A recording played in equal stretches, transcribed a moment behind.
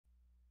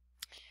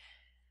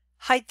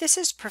Hi, this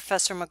is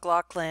Professor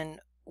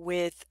McLaughlin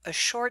with a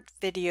short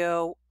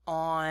video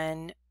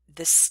on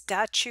the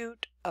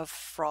Statute of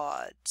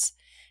Frauds.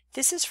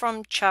 This is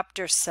from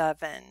Chapter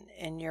 7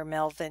 in your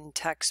Melvin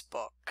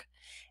textbook.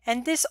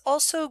 And this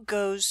also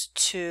goes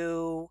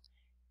to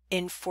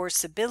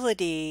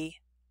enforceability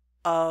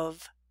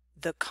of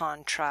the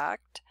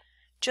contract,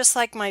 just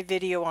like my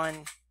video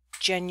on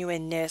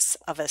genuineness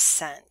of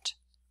assent.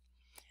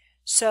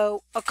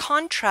 So a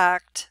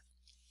contract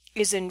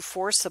is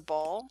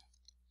enforceable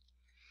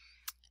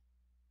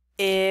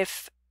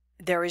if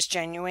there is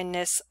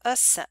genuineness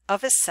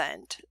of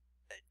assent,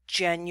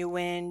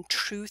 genuine,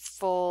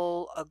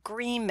 truthful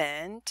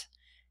agreement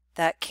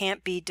that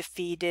can't be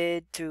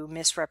defeated through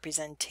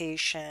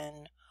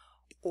misrepresentation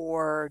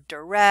or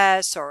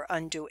duress or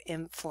undue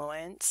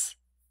influence.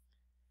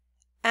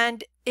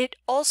 And it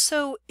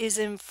also is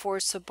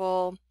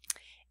enforceable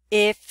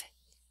if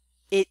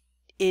it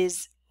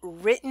is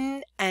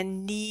written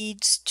and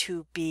needs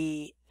to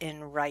be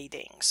in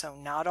writing. So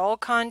not all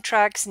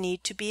contracts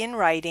need to be in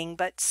writing,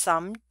 but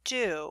some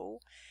do.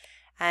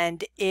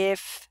 And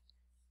if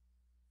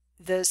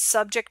the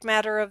subject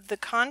matter of the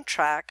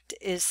contract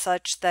is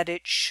such that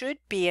it should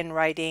be in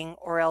writing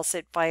or else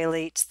it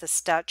violates the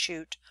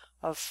Statute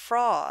of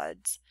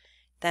Frauds,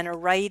 then a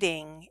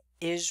writing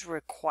is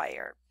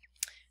required.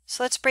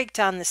 So let's break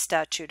down the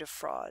Statute of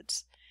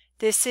Frauds.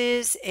 This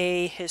is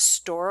a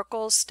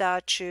historical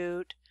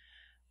statute.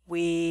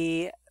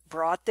 We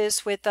brought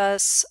this with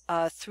us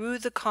through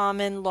the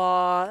common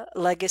law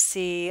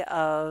legacy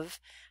of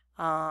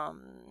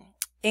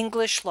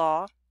English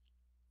law.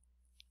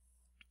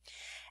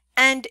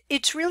 And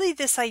it's really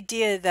this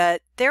idea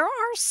that there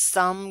are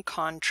some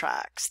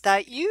contracts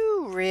that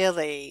you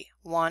really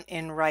want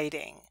in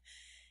writing,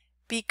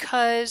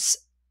 because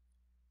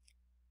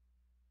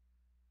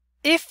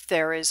if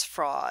there is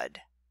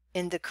fraud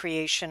in the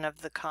creation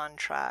of the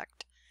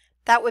contract,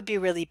 that would be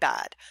really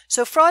bad.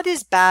 So fraud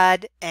is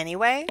bad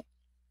anyway.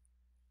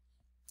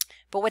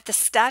 But what the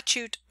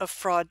Statute of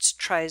Frauds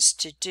tries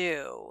to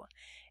do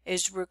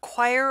is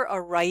require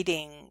a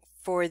writing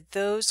for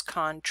those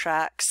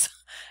contracts,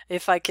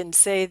 if I can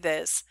say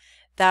this,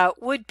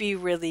 that would be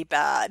really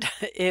bad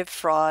if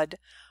fraud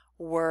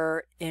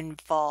were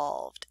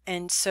involved.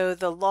 And so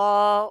the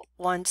law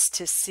wants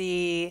to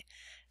see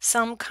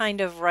some kind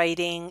of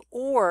writing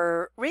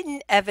or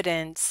written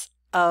evidence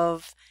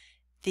of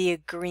the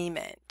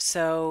agreement.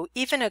 So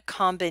even a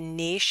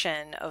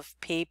combination of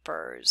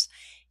papers,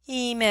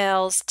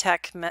 emails,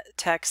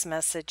 text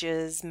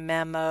messages,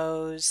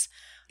 memos,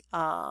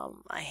 a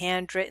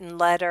handwritten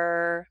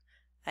letter,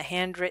 a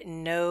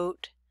handwritten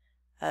note,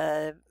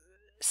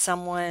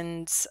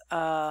 someone's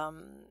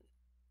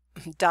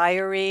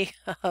diary,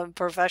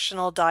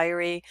 professional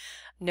diary,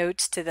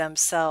 notes to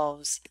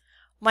themselves,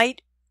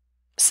 might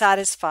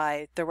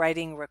satisfy the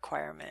writing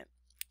requirement.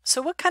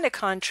 So what kind of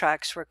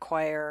contracts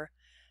require,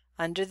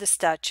 under the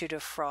Statute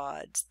of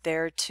Frauds,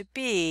 there to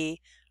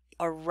be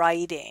a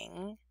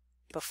writing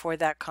before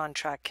that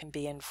contract can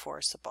be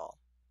enforceable?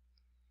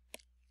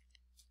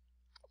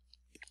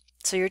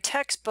 So your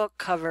textbook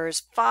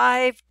covers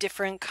 5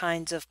 different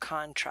kinds of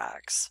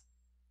contracts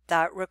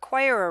that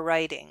require a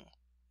writing.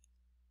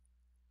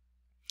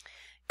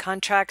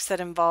 Contracts that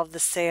involve the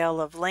sale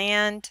of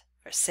land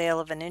or sale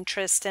of an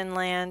interest in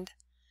land.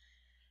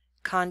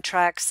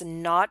 Contracts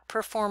not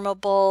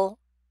performable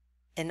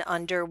in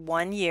under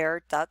 1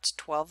 year, that's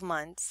 12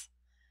 months.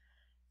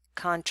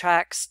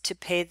 Contracts to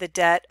pay the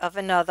debt of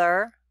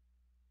another.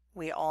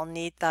 We all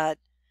need that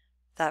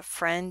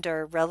friend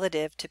or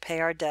relative to pay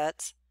our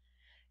debts.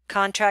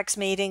 Contracts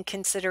made in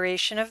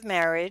consideration of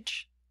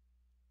marriage.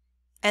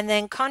 And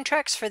then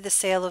contracts for the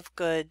sale of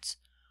goods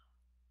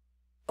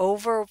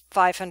over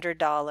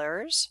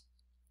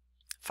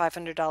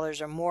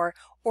 $500 or more,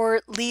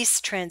 or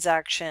lease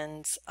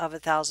transactions of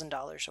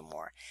 $1,000 or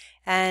more.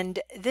 And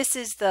this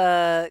is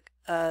the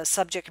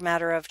subject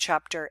matter of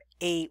Chapter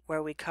 8,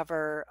 where we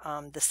cover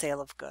the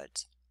sale of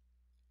goods.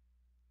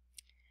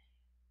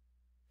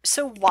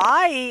 So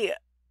why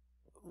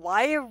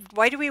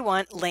do we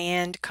want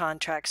land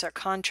contracts, or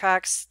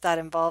contracts that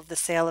involve the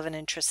sale of an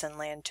interest in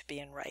land, to be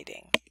in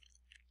writing?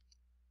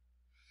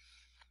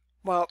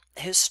 Well,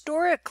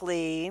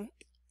 historically,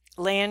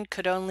 land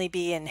could only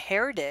be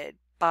inherited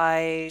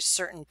by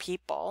certain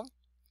people.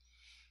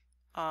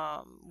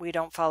 We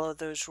don't follow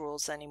those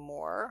rules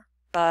anymore.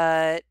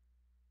 But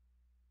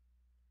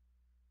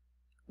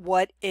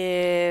what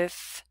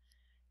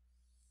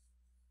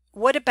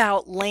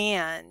about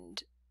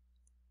land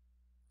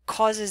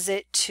causes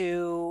it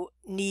to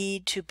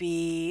need to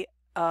be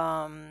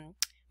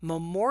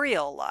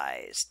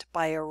memorialized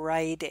by a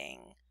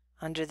writing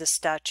under the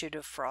Statute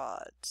of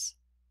Frauds?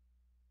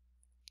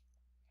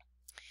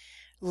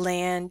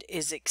 Land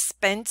is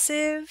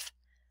expensive.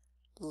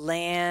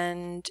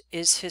 Land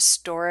is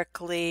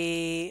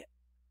historically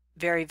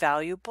very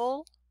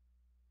valuable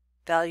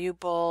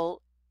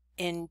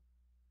in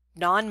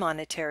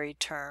non-monetary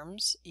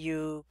terms.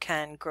 You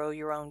can grow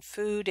your own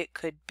food. It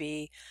could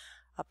be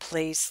a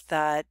place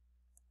that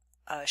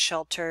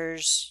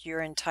shelters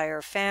your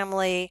entire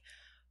family,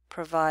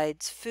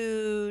 provides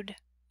food.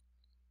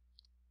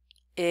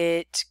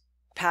 It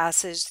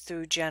passes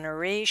through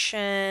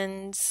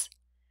generations.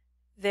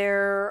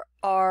 There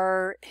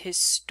are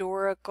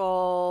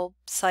historical,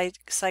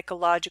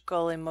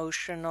 psychological,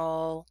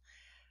 emotional,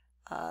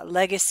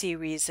 legacy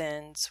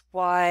reasons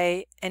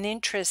why an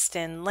interest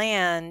in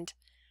land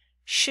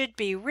should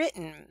be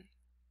written,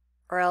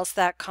 or else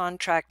that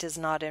contract is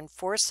not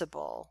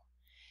enforceable.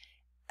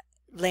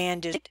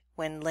 Land is,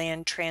 when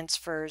land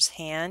transfers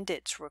hand,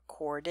 it's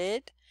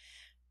recorded.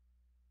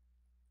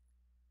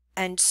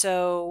 And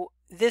so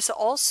this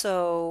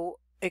also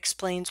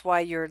explains why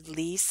your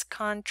lease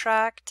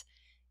contract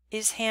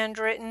is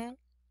handwritten.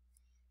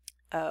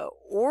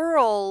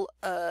 Oral,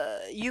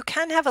 you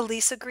can have a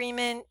lease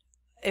agreement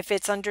if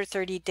it's under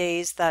 30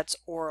 days, that's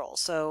oral.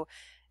 So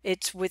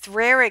it's with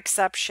rare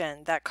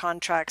exception that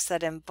contracts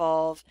that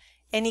involve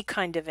any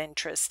kind of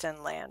interest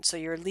in land. So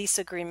your lease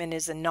agreement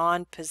is a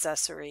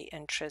non-possessory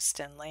interest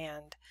in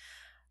land.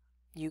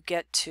 You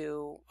get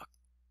to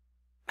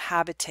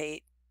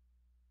habitate,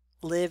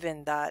 live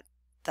in that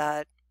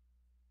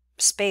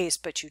space,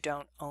 but you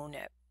don't own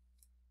it.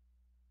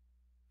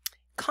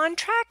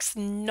 Contracts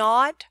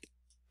not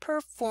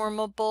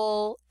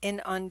performable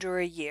in under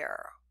a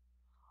year.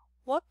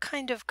 What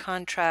kind of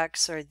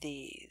contracts are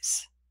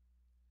these?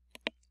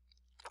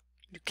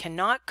 You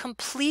cannot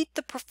complete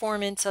the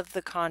performance of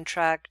the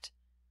contract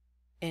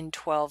in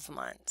 12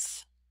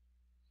 months.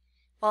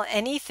 Well,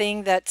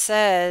 anything that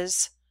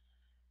says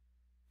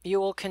you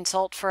will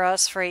consult for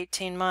us for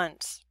 18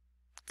 months,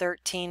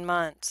 13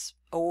 months,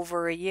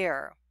 over a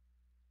year.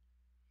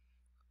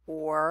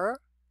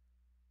 Or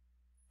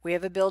we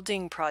have a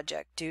building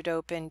project due to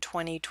open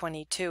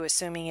 2022,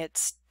 assuming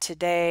it's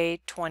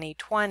today,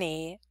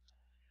 2020,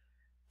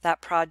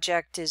 that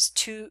project is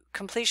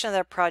completion of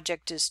that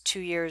project is 2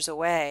 years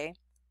away.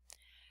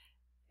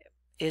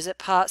 Is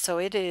it so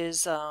it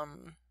is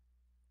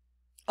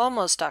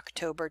almost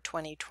October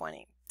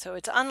 2020. So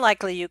it's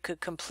unlikely you could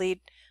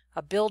complete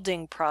a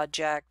building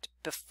project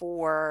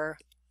before,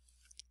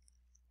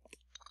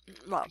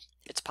 well,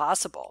 it's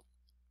possible,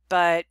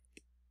 but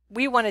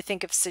we want to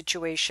think of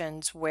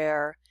situations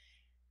where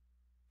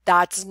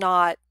that's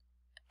not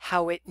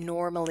how it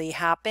normally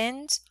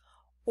happens,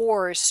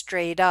 or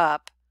straight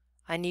up,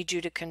 I need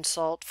you to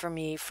consult for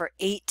me for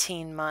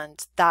 18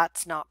 months.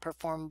 That's not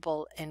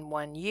performable in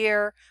 1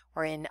 year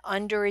or in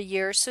under a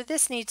year. So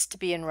this needs to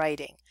be in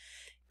writing.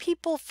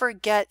 People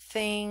forget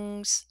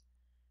things.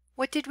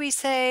 What did we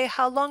say?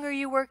 How long are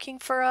you working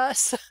for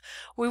us?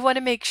 We want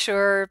to make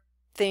sure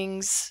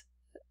things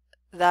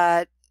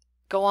that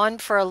go on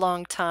for a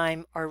long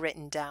time are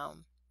written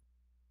down.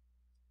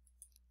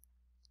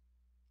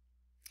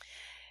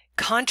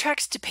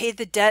 Contracts to pay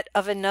the debt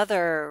of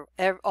another.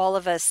 All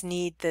of us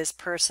need this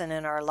person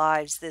in our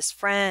lives, this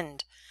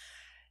friend,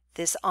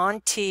 this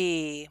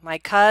auntie, my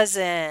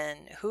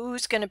cousin.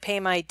 Who's going to pay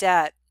my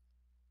debt?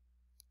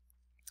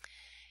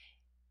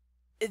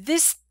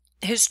 This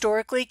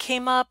historically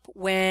came up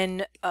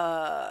when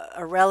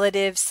a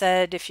relative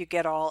said, if you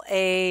get all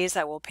A's,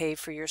 I will pay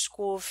for your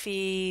school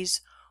fees.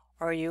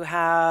 Or you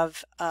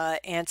have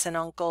aunts and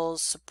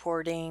uncles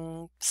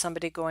supporting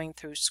somebody going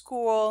through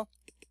school.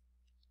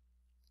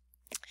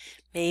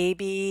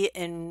 Maybe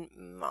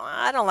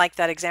I don't like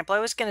that example. I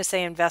was going to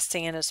say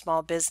investing in a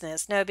small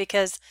business. No,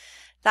 because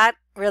that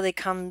really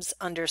comes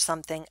under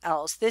something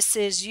else. This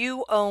is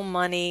you owe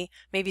money.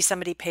 Maybe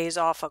somebody pays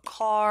off a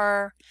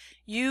car.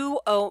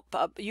 You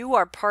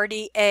are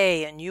party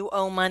A and you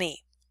owe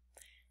money.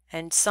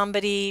 And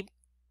somebody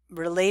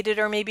related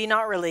or maybe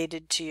not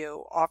related to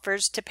you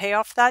offers to pay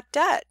off that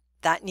debt.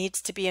 That needs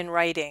to be in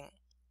writing.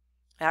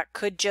 That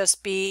could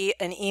just be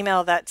an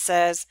email that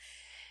says,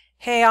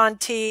 hey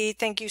auntie,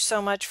 thank you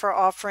so much for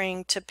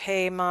offering to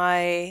pay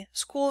my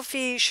school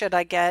fee. Should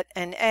I get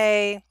an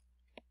A?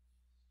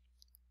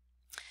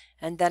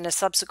 And then a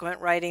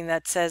subsequent writing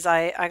that says,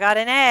 I got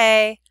an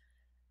A.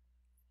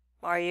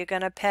 Are you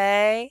going to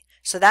pay?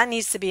 So that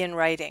needs to be in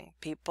writing.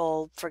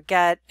 People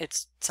forget.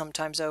 It's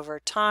sometimes over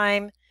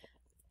time.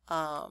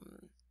 All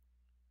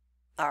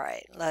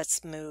right,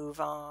 let's move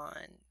on.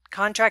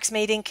 Contracts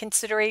made in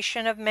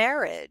consideration of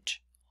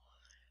marriage.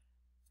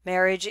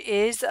 Marriage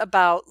is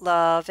about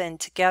love and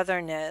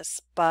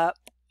togetherness, but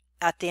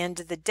at the end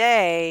of the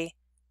day,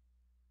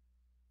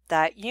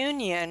 that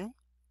union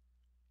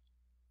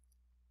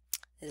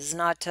is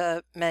not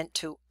meant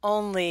to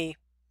only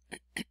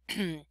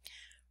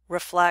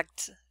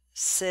reflect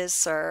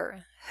cis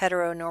or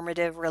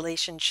heteronormative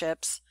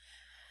relationships,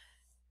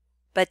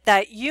 but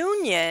that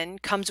union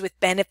comes with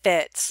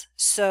benefits.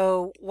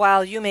 So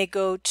while you may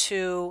go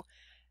to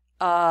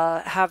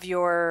have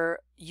your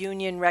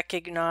union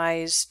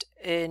recognized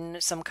in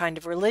some kind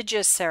of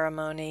religious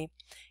ceremony,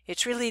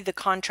 it's really the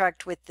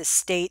contract with the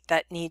state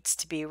that needs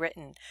to be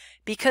written,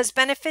 because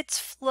benefits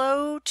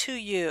flow to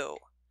you.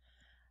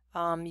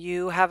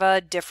 You have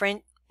a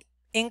different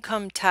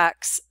income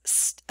tax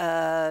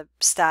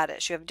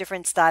status. You have a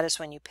different status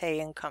when you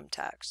pay income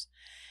tax.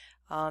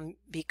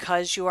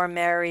 Because you are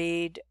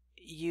married,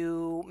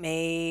 you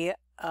may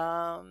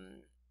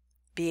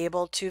be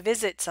able to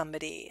visit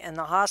somebody in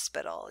the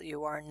hospital.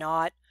 You are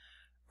not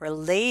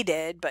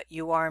related, but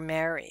you are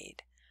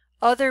married.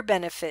 Other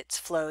benefits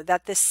flow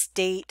that the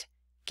state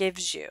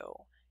gives you.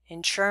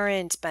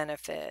 Insurance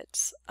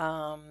benefits.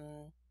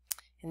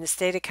 In the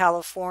state of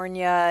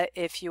California,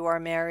 if you are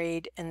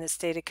married in the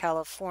state of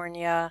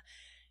California,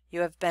 you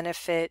have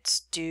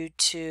benefits due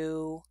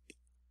to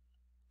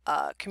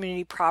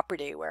community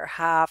property, where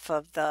half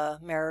of the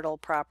marital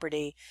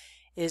property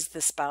is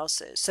the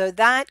spouse's. So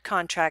that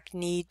contract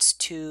needs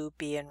to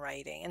be in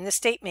writing, and the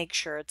state makes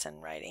sure it's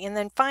in writing. And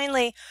then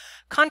finally,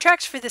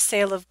 contracts for the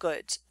sale of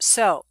goods.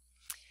 So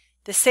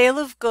the sale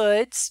of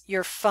goods,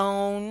 your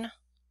phone,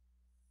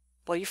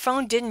 well, your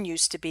phone didn't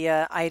used to be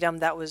an item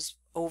that was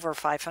over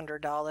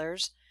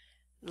 $500.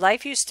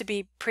 Life used to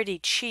be pretty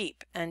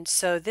cheap, and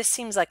so this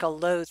seems like a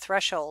low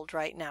threshold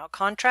right now.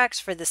 Contracts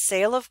for the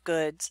sale of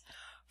goods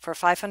for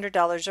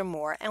 $500 or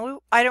more, and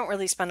I don't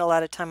really spend a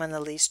lot of time on the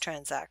lease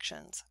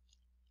transactions.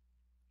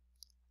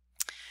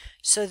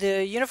 So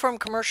the Uniform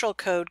Commercial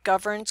Code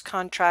governs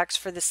contracts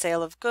for the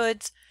sale of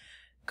goods.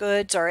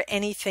 Goods are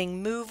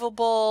anything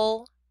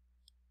movable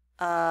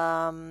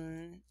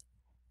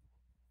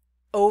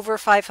over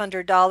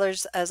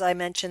 $500. As I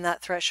mentioned,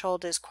 that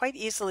threshold is quite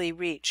easily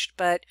reached,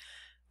 but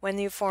when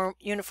the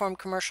Uniform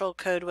Commercial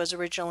Code was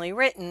originally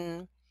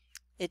written,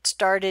 it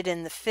started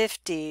in the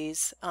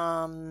 50s.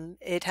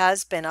 It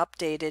has been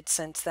updated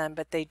since then,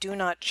 but they do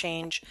not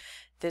change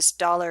this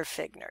dollar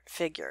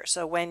figure.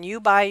 So when you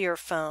buy your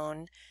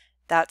phone,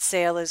 that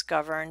sale is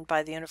governed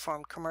by the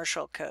Uniform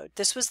Commercial Code.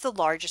 This was the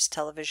largest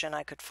television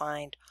I could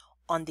find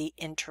on the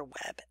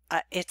interweb.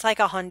 It's like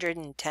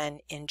 110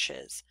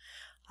 inches.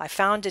 I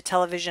found a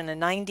television, a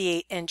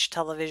 98-inch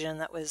television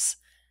that was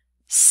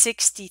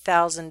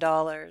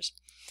 $60,000.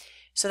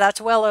 So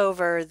that's well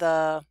over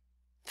the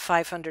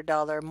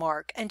 $500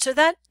 mark. And so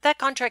that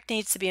contract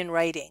needs to be in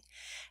writing.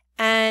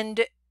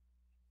 And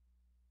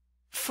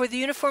for the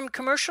Uniform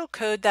Commercial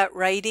Code, that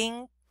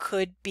writing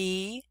could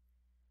be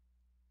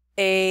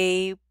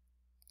a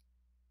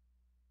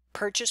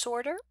purchase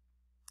order,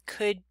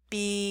 could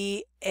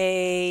be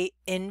an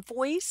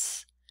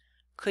invoice,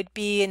 could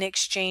be an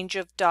exchange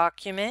of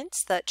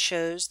documents that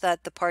shows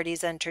that the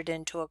parties entered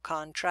into a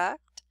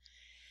contract.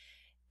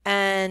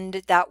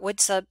 And that would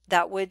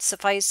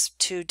suffice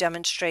to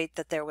demonstrate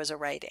that there was a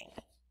writing.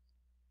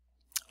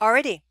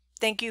 Alrighty,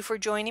 thank you for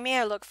joining me.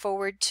 I look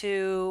forward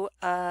to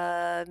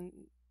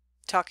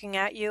talking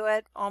at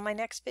you on my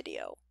next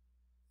video.